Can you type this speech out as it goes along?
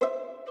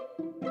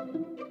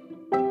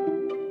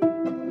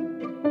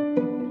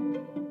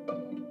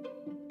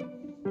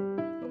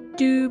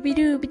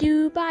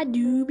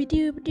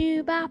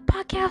Dooby-dooby-doo-ba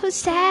podcast with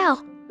Sal.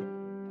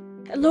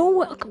 Hello,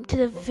 welcome to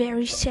the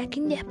very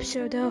second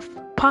episode of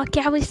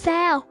Podcast with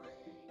Sal.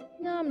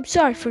 I'm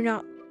sorry for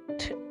not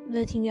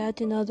letting out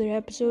another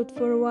episode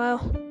for a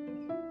while.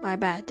 My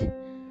bad.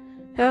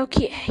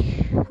 Okay,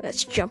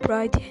 let's jump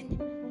right in.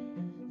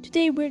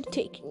 Today we're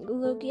taking a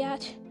look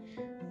at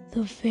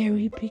the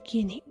very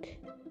beginning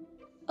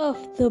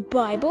of the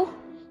Bible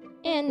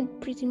and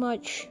pretty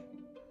much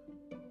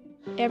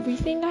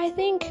everything, I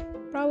think.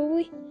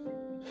 Probably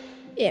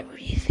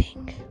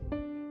everything.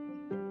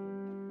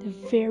 The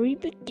very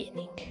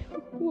beginning.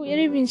 It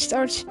even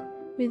starts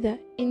with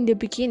in the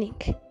beginning.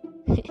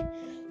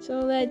 So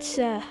let's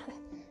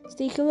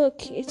take a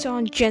look. It's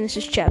on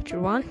Genesis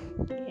chapter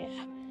 1. Yeah.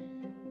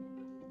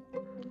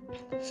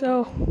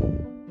 So,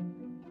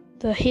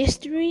 the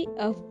history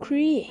of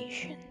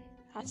creation.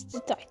 That's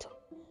the title.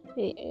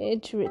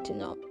 It's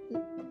written on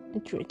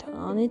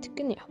it.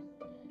 Yeah.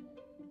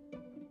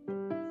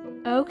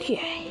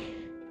 Okay.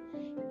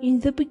 In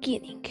the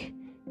beginning,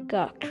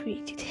 God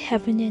created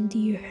heaven and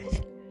the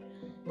earth.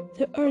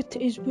 The earth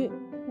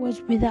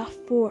was without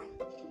form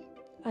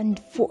and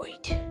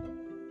void.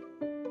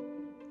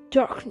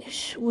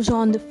 Darkness was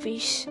on the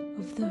face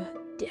of the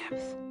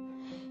depth,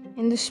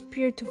 and the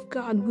Spirit of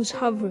God was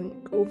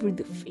hovering over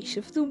the face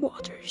of the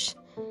waters.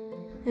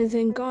 And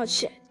then God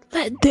said,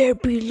 "Let there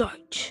be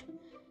light."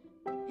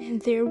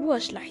 And there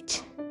was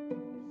light.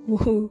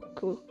 Woohoo,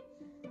 cool.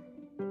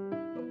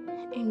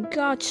 And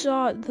God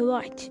saw the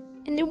light,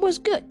 and it was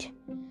good.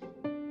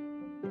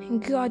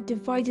 And God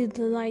divided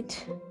the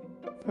light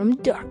from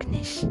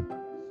darkness.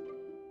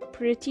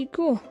 Pretty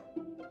cool.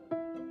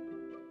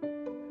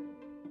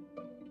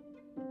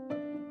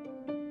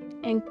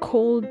 And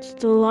called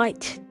the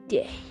light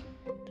day.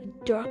 The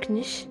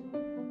darkness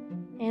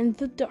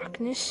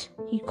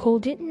he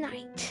called it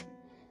night.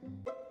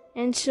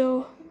 And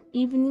so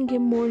evening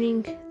and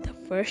morning, the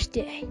first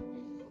day.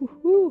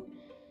 Woohoo!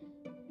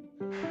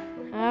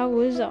 That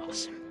was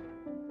awesome.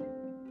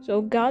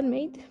 So God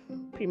made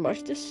pretty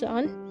much the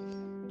sun,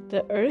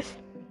 the earth,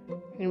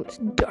 and it was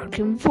dark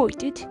and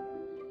voided.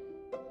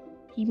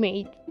 He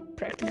made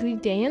practically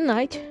day and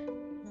night.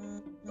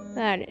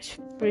 That is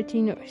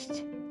pretty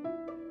nice.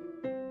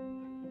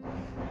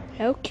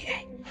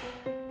 Okay.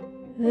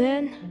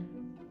 Then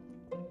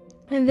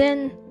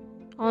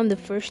on the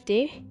first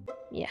day,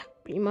 yeah,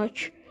 pretty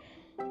much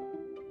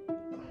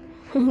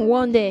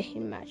one day,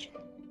 imagine.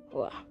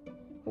 Wow.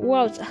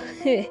 Wowza.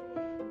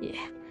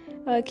 Yeah.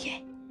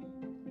 Okay.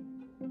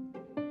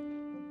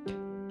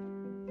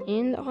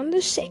 And on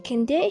the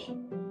second day,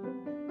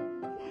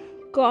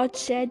 God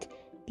said,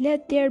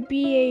 "Let there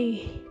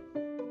be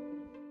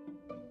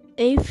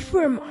a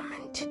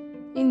firmament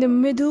in the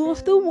middle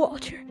of the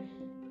water,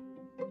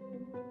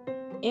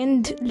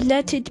 and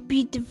let it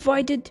be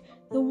divided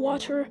the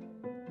waters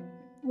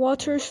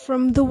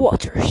from the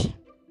waters."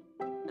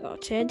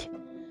 God said,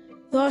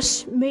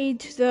 thus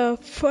made the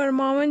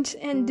firmament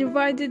and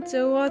divided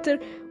the water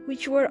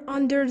which were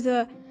under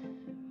the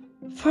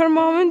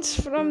firmaments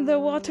from the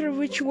water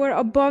which were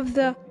above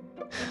the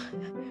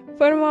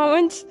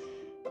firmaments.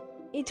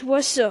 It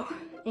was so.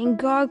 And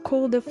God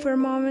called the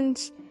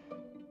firmaments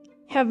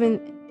heaven.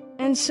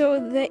 And so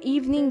the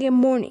evening and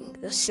morning,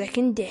 the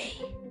second day.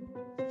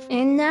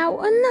 And now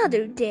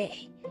another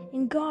day.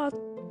 And God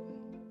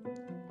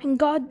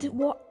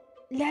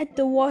let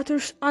the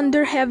waters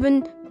under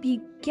heaven be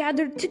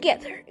gathered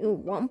together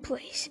in one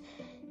place,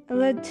 and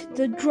let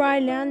the dry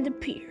land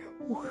appear.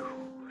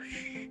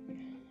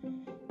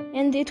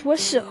 And it was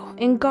so.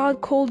 And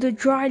God called the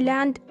dry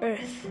land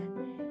earth,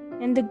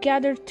 and the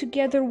gathered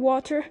together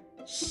water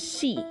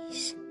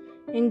seas.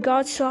 And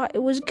God saw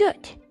it was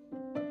good.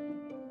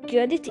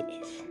 Good it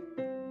is.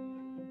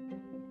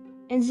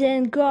 And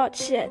then God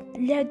said,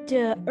 "Let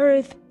the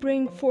earth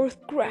bring forth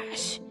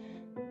grass,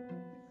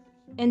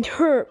 and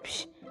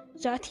herbs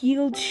that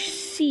yield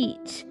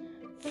seeds,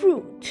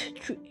 fruit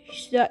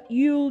trees that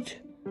yield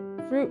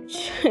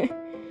fruits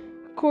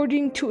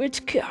according to its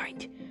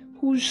kind,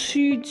 whose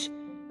seeds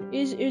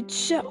is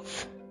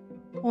itself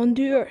on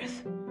the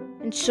earth."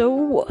 And so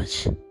it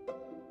was.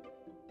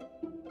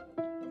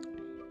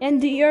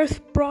 And the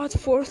earth brought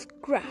forth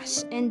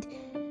grass and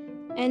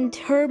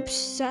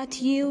herbs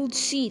that yield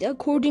seed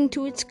according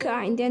to its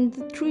kind, and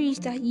the trees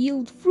that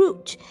yield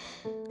fruit,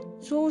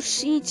 those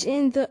seeds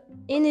in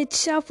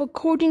itself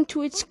according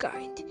to its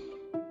kind.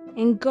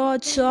 And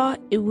God saw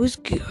it was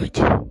good.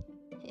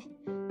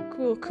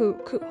 Cool.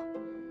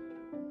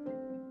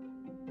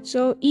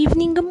 So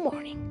evening and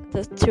morning,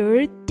 the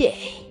third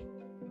day.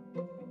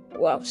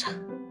 Wowza.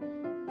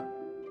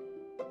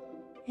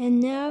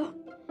 And now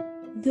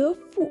the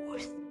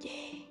fourth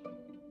day.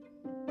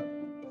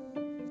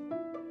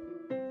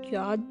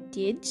 God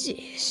did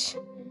this.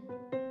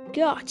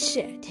 God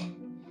said,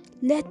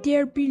 "Let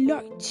there be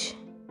light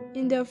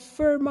in the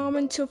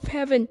firmament of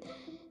heaven,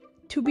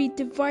 to be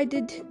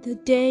divided the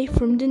day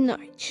from the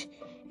night,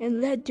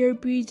 and let there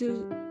be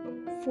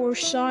for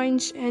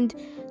signs and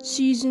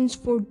seasons,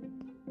 for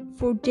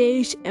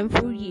days and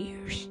for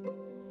years."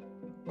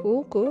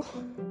 Cool.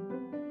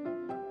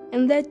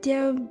 and let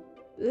them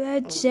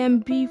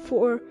be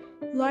for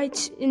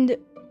lights in the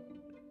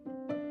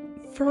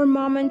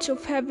firmament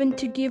of heaven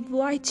to give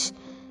lights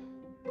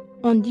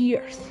on the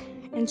earth.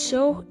 And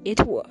so it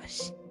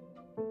was.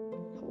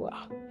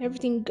 Wow,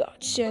 everything God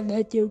said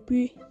let there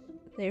be,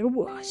 there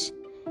was.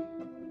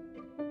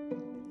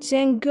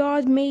 Then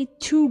God made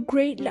two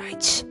great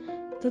lights,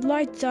 the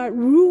light that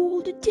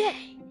ruled the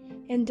day,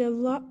 and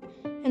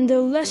the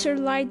lesser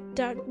light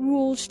that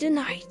rules the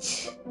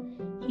night.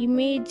 He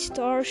made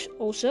stars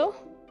also.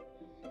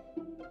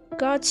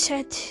 God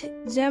set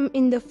them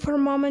in the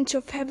firmament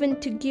of heaven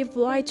to give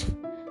light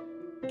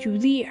to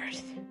the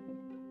earth,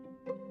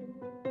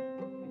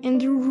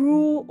 and to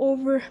rule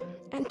over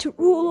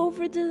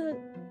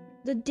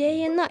the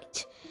day and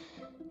night,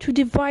 to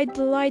divide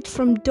the light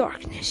from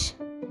darkness.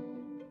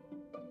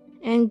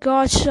 And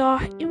God saw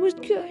it was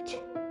good.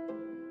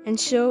 And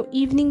so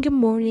evening and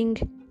morning,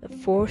 the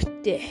fourth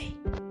day.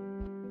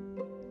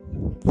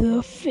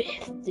 The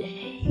fifth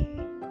day.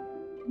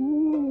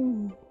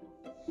 Ooh.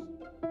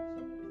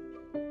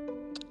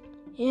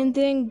 And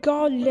then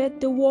God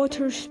let the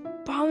waters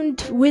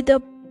abound with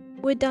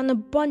an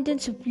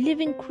abundance of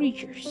living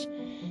creatures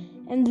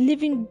and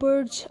living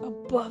birds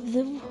above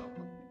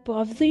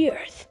the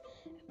earth,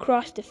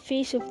 across the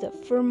face of the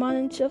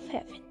firmament of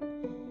heaven.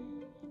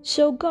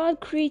 So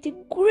God created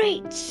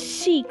great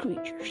sea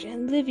creatures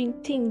and living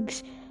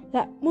things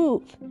that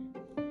move,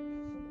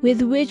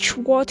 with which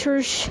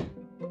waters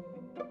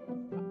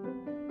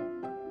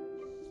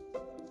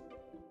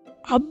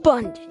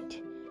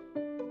abundant,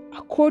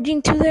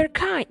 according to their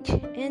kind,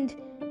 and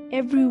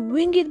every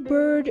winged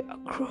bird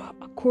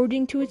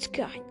according to its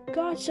kind.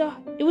 God saw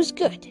it was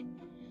good.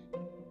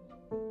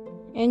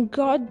 And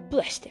God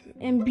blessed them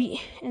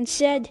and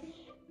said,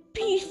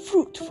 "Be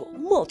fruitful,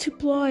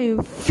 multiply,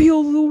 and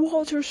fill the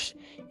waters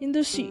in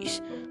the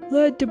seas.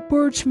 Let the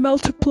birds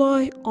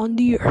multiply on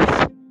the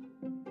earth."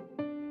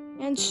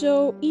 And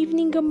so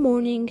evening and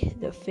morning,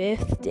 the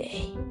fifth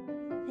day.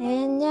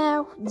 And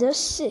now the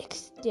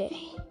sixth day.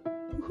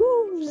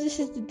 Woohoo! This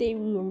is the day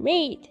we were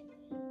made.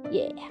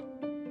 Yeah.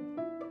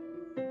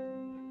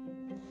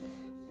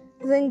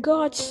 Then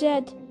God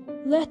said,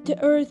 "Let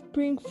the earth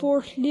bring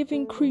forth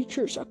living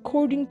creatures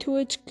according to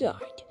its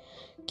kind,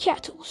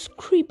 cattle,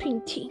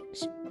 creeping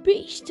things,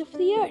 beasts of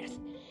the earth,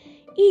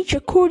 each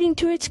according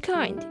to its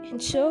kind."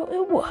 And so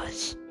it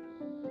was.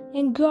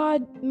 And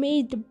God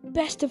made the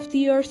best of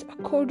the earth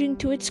according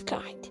to its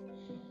kind,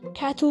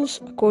 cattle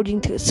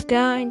according to its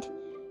kind,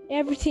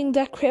 everything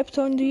that crept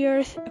on the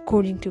earth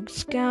according to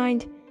its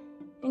kind.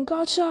 And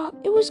God saw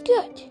it was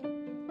good.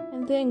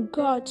 And then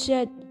God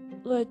said,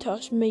 "Let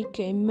us make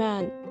a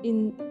man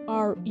in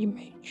our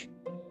image,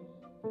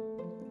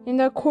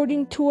 and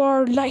according to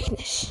our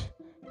likeness.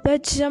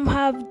 Let them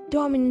have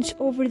dominance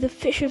over the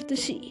fish of the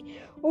sea,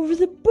 over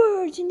the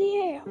birds in the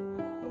air,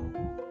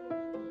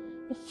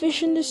 the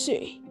fish in the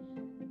sea."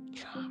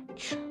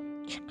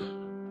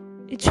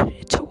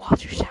 It's a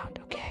water sound,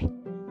 okay?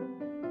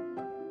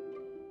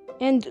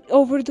 "And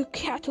over the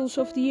cattle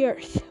of the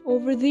earth,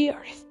 over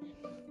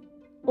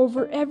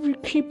every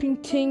creeping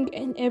thing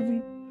and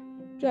every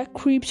that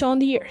creeps on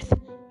the earth."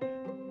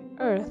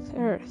 Earth.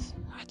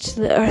 That's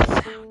the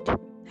earth sound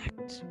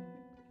that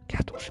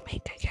cattle's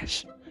make, I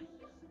guess.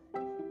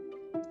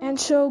 And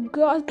so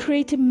God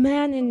created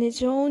man in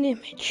his own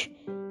image.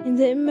 In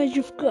the image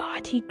of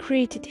God, he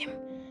created him.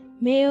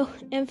 Male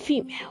and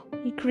female,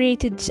 he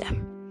created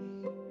them.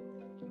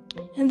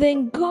 And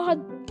then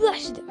God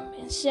blessed them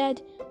and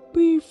said,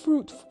 "Be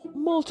fruitful,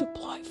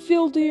 multiply,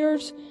 fill the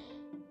earth,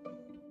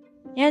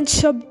 and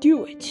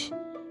subdue it.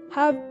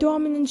 Have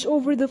dominance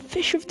over the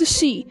fish of the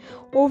sea,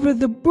 over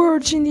the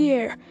birds in the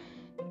air,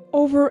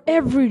 over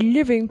every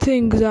living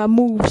thing that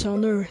moves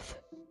on earth."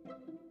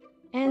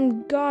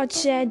 And God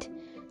said,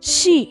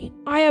 "See,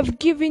 I have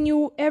given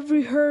you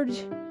every herb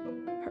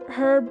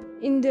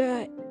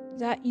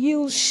that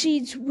yields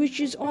seeds which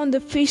is on the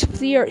face of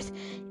the earth,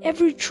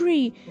 every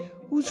tree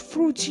whose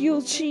fruits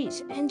yield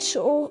seeds, and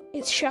so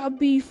it shall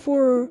be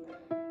for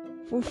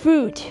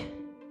food.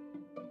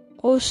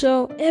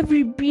 Also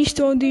every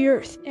beast on the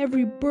earth,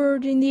 every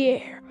bird in the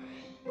air,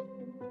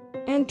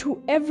 and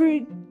to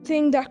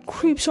everything that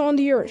creeps on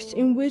the earth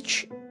in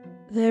which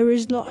there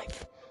is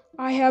life,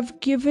 I have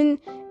given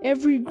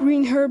every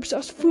green herb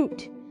as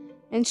food."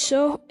 And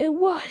so it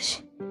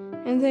was.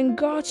 And then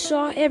God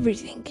saw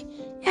everything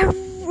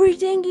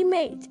he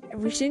made,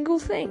 every single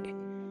thing.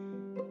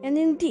 And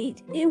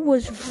indeed, it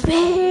was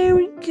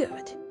very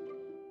good.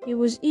 It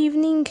was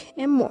evening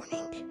and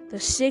morning, the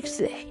sixth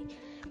day.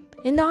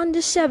 And on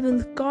the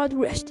seventh, God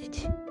rested,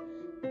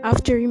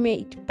 after he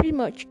made pretty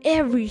much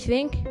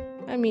everything.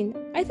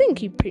 I think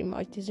he pretty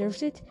much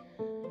deserves it.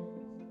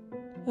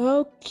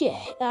 Okay,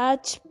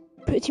 that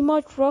pretty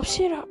much wraps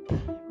it up.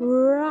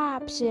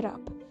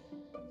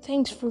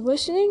 Thanks for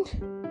listening,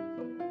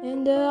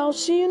 and I'll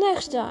see you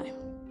next time.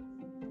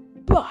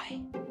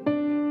 Bye.